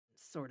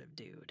sort of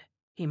dude,"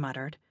 he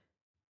muttered.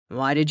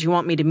 "Why did you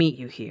want me to meet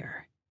you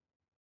here?"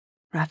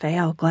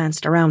 Raphael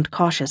glanced around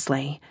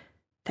cautiously.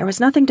 There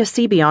was nothing to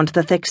see beyond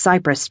the thick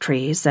cypress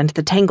trees and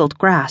the tangled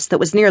grass that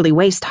was nearly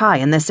waist-high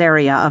in this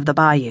area of the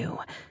bayou.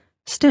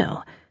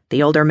 Still,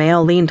 the older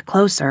male leaned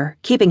closer,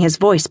 keeping his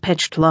voice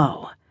pitched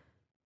low.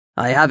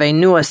 "I have a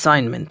new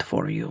assignment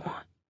for you."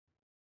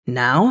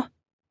 "Now?"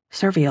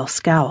 Serviel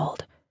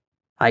scowled.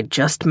 "I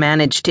just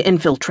managed to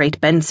infiltrate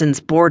Benson's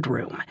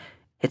boardroom.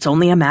 It's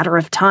only a matter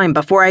of time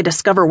before I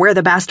discover where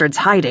the bastard's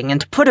hiding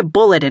and put a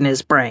bullet in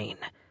his brain."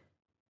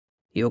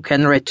 "You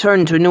can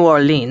return to New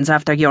Orleans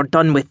after you're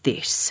done with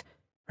this,"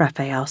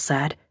 Raphael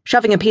said,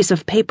 shoving a piece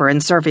of paper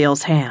in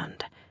Serviel's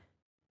hand.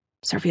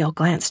 Serviel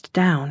glanced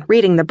down,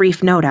 reading the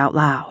brief note out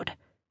loud.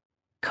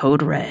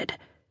 Code red.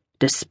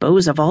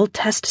 Dispose of all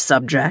test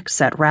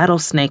subjects at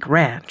Rattlesnake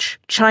Ranch,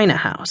 China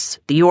House,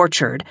 The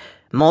Orchard,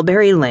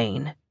 Mulberry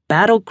Lane,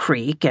 Battle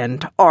Creek,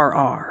 and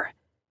RR.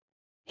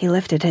 He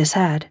lifted his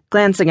head,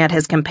 glancing at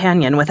his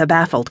companion with a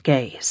baffled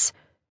gaze.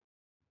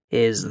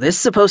 "Is this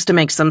supposed to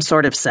make some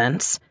sort of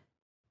sense?"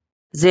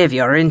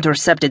 "Xavier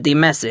intercepted the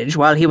message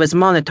while he was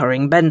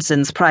monitoring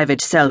Benson's private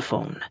cell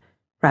phone,"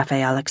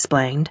 Raphael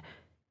explained.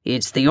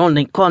 "It's the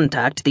only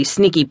contact the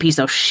sneaky piece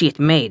of shit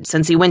made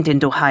since he went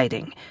into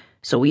hiding,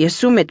 so we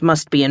assume it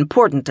must be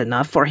important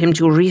enough for him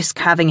to risk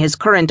having his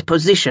current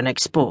position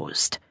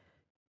exposed."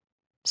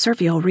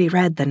 Serviel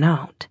reread the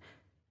note.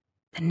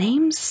 The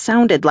names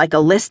sounded like a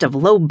list of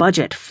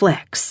low-budget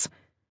flicks.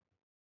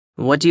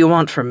 "What do you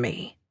want from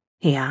me?"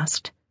 he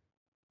asked.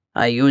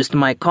 "I used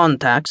my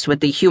contacts with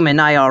the human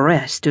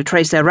IRS to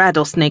trace a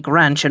rattlesnake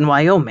ranch in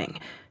Wyoming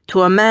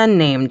to a man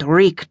named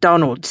Wright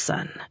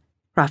Donaldson,"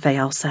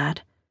 Raphael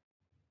said.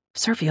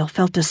 Serviel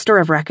felt a stir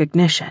of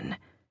recognition.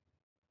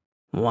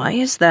 "Why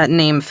is that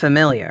name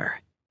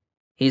familiar?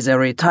 He's a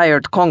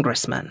retired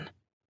congressman."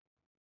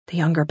 The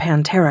younger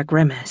Pantera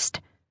grimaced.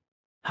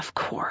 Of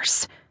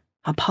course,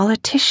 a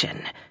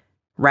politician.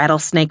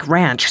 Rattlesnake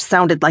Ranch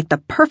sounded like the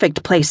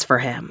perfect place for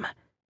him.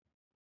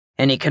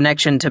 "Any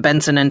connection to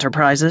Benson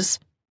Enterprises?"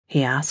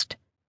 he asked.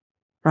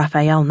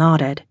 Raphael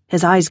nodded,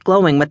 his eyes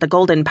glowing with the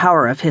golden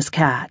power of his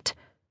cat.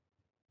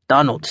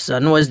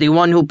 "Donaldson was the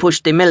one who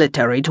pushed the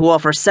military to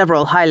offer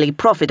several highly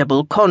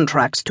profitable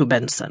contracts to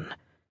Benson."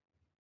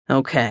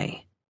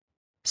 "Okay."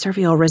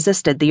 Serviel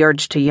resisted the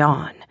urge to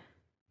yawn.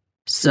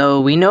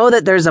 "So we know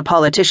that there's a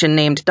politician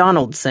named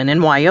Donaldson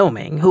in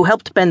Wyoming who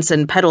helped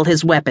Benson peddle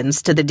his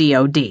weapons to the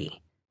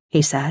DOD,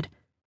 he said.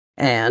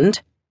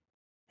 And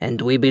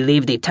we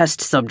believe the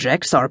test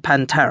subjects are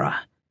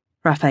Pantera,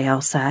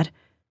 Raphael said,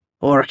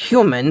 or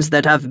humans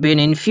that have been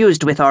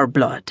infused with our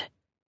blood."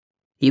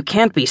 "You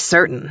can't be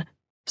certain,"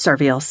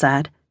 Serviel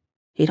said.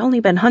 He'd only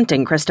been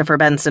hunting Christopher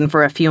Benson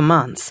for a few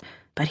months,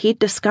 but he'd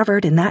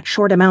discovered in that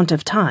short amount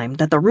of time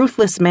that the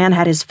ruthless man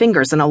had his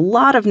fingers in a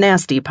lot of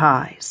nasty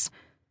pies.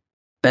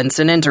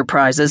 "Benson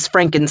Enterprises'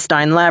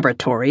 Frankenstein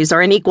laboratories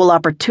are an equal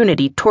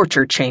opportunity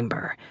torture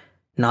chamber.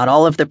 Not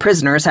all of the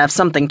prisoners have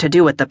something to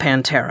do with the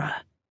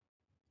Pantera."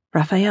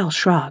 Raphael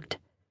shrugged.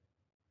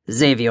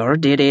 "Xavier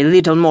did a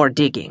little more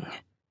digging."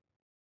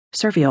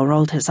 Serviel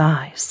rolled his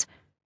eyes.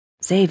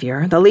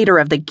 Xavier, the leader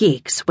of the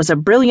geeks, was a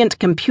brilliant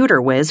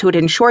computer whiz who'd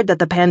ensured that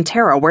the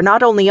Pantera were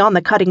not only on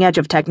the cutting edge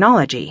of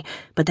technology,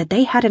 but that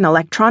they had an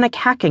electronic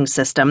hacking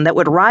system that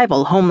would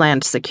rival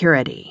Homeland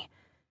Security.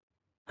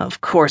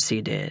 "Of course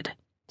he did,"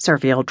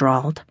 Serviel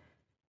drawled.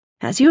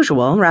 As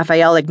usual,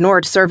 Raphael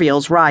ignored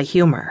Serviel's wry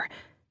humor.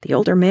 The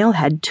older male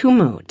had two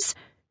moods,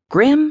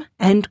 grim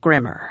and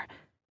grimmer.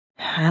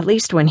 At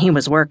least when he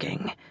was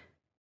working.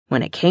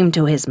 When it came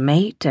to his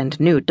mate and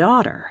new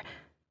daughter,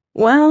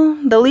 well,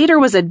 the leader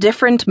was a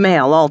different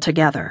male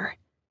altogether.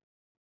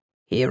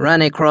 "He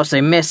ran across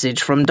a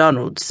message from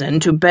Donaldson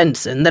to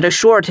Benson that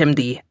assured him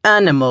the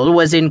animal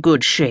was in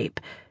good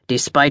shape,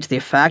 despite the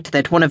fact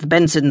that one of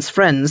Benson's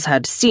friends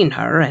had seen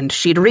her and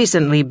she'd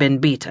recently been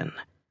beaten."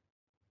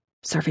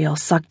 Serviel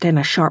sucked in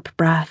a sharp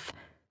breath.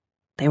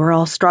 They were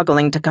all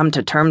struggling to come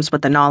to terms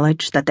with the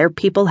knowledge that their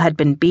people had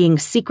been being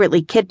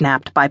secretly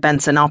kidnapped by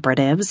Benson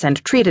operatives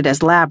and treated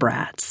as lab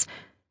rats.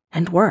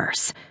 And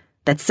worse,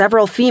 that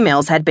several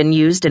females had been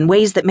used in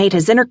ways that made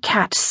his inner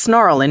cat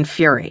snarl in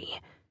fury.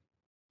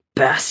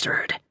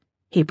 "Bastard,"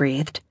 he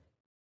breathed.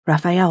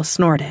 Raphael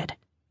snorted.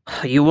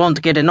 "You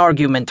won't get an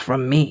argument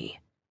from me.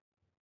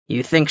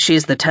 You think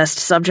she's the test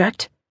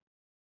subject?"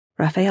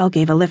 Raphael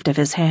gave a lift of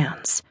his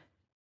hands.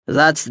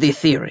 "That's the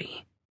theory."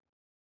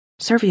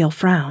 Serviel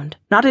frowned,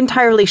 not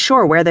entirely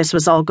sure where this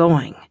was all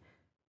going.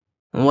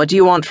 "What do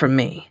you want from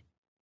me?"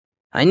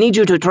 "I need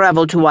you to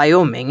travel to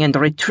Wyoming and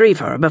retrieve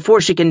her before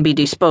she can be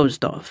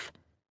disposed of."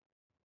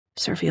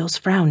 Serviel's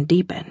frown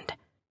deepened.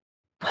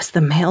 Was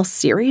the male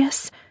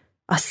serious?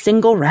 A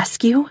single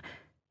rescue?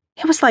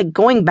 It was like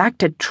going back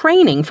to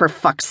training, for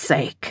fuck's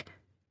sake.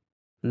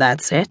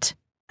 "That's it?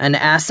 An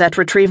asset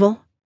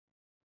retrieval?"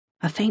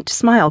 A faint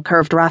smile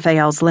curved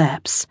Raphael's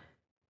lips.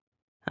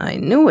 "I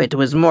knew it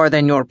was more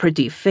than your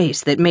pretty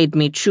face that made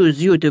me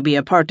choose you to be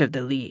a part of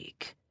the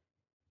League."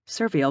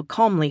 Serviel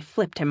calmly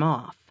flipped him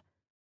off.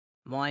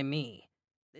 "Why me?"